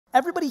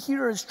Everybody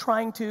here is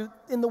trying to,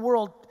 in the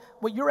world,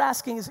 what you're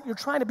asking is you're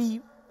trying to be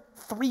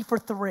 3 for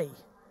 3,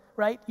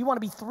 right? You want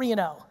to be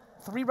 3-0.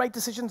 3 right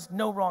decisions,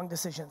 no wrong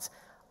decisions.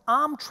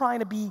 I'm trying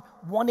to be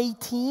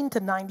 118 to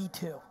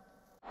 92.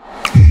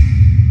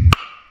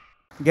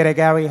 G'day,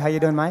 Gary. How you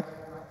doing, mate?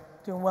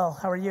 Doing well.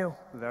 How are you?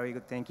 Very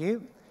good, thank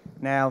you.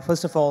 Now,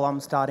 first of all, I'm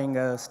starting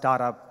a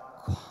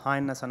startup,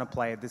 Kindness on a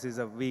Plate. This is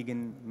a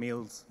vegan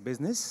meals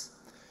business.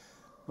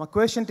 My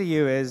question to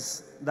you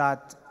is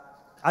that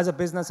as a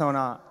business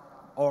owner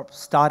or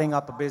starting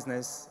up a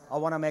business, I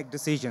want to make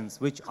decisions,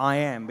 which I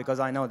am because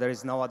I know there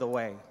is no other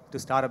way to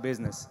start a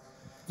business.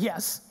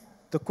 Yes.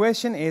 The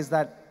question is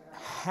that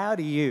how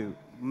do you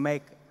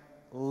make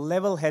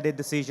level-headed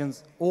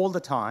decisions all the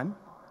time?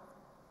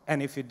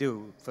 And if you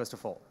do, first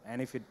of all,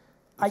 and if you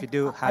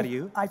do, how do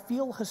you? I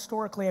feel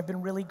historically I've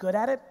been really good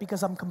at it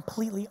because I'm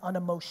completely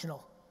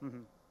unemotional.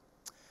 Mm-hmm.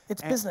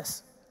 It's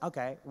business.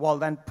 Okay, well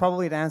then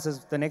probably it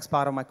answers the next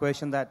part of my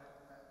question that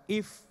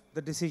if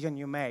the decision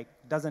you make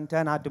doesn't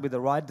turn out to be the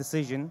right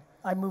decision,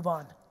 I move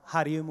on.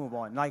 How do you move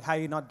on? Like how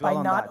do you not dwell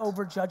on that? By not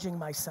overjudging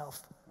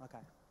myself. Okay.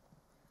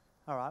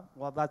 All right,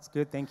 well that's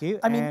good, thank you.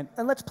 I mean,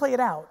 and let's play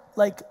it out.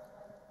 Like,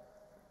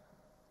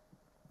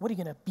 what are you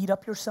gonna beat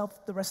up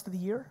yourself the rest of the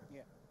year?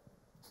 Yeah.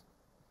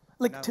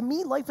 Like, to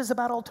me, life is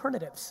about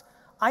alternatives.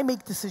 I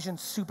make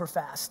decisions super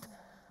fast.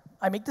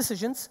 I make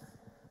decisions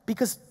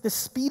because the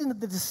speed of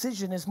the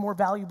decision is more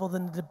valuable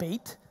than the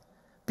debate.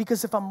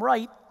 Because if I'm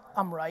right,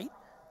 I'm right.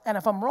 And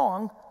if I'm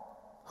wrong,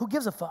 who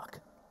gives a fuck?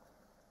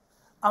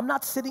 I'm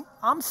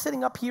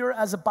sitting up here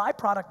as a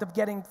byproduct of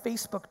getting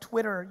Facebook,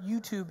 Twitter,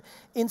 YouTube,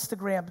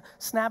 Instagram,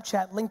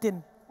 Snapchat,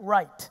 LinkedIn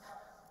right.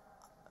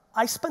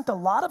 I spent a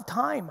lot of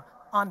time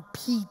on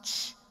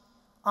Peach,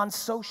 on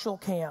Social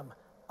Cam,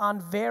 on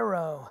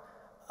Vero,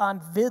 on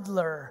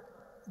Vidler.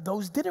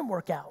 Those didn't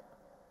work out.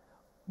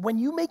 When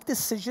you make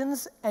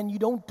decisions and you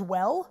don't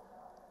dwell,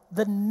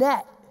 the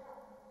net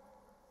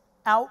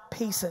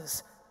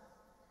outpaces.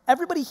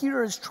 Everybody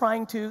here is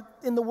trying to,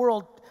 in the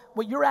world,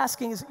 what you're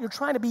asking is you're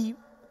trying to be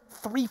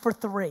 3 for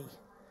 3,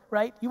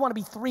 right? You want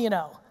to be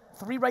 3-0.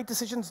 3 right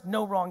decisions,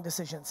 no wrong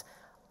decisions.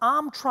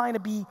 I'm trying to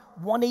be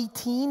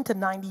 118 to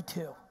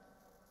 92.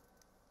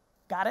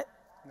 Got it?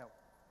 No.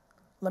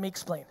 Let me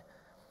explain.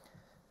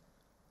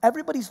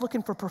 Everybody's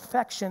looking for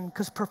perfection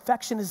because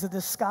perfection is a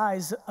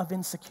disguise of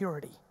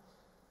insecurity.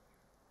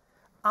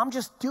 I'm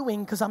just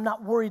doing because I'm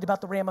not worried about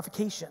the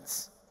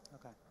ramifications.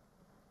 Okay.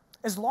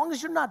 As long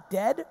as you're not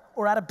dead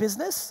or out of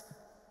business,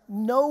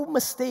 no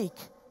mistake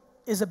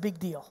is a big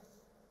deal.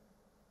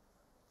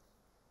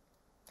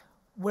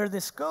 Where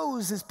this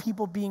goes is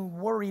people being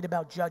worried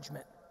about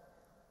judgment.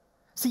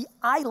 See,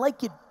 I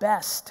like it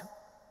best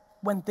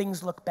when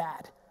things look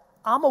bad.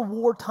 I'm a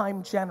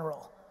wartime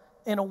general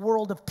in a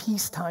world of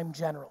peacetime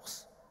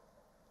generals.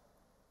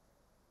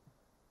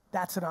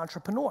 That's an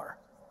entrepreneur.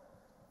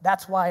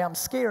 That's why I'm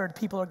scared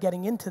people are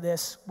getting into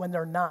this when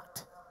they're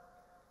not.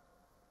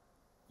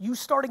 You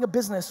starting a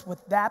business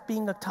with that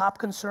being a top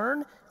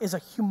concern is a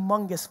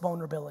humongous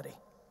vulnerability.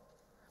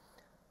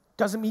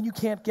 Doesn't mean you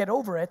can't get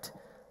over it.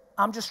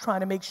 I'm just trying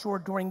to make sure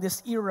during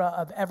this era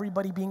of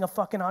everybody being a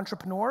fucking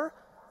entrepreneur,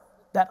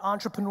 that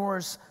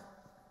entrepreneurs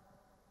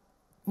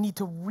need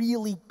to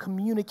really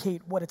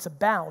communicate what it's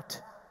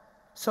about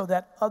so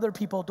that other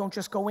people don't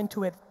just go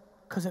into it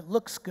because it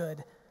looks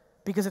good,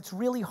 because it's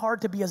really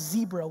hard to be a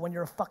zebra when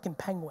you're a fucking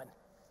penguin.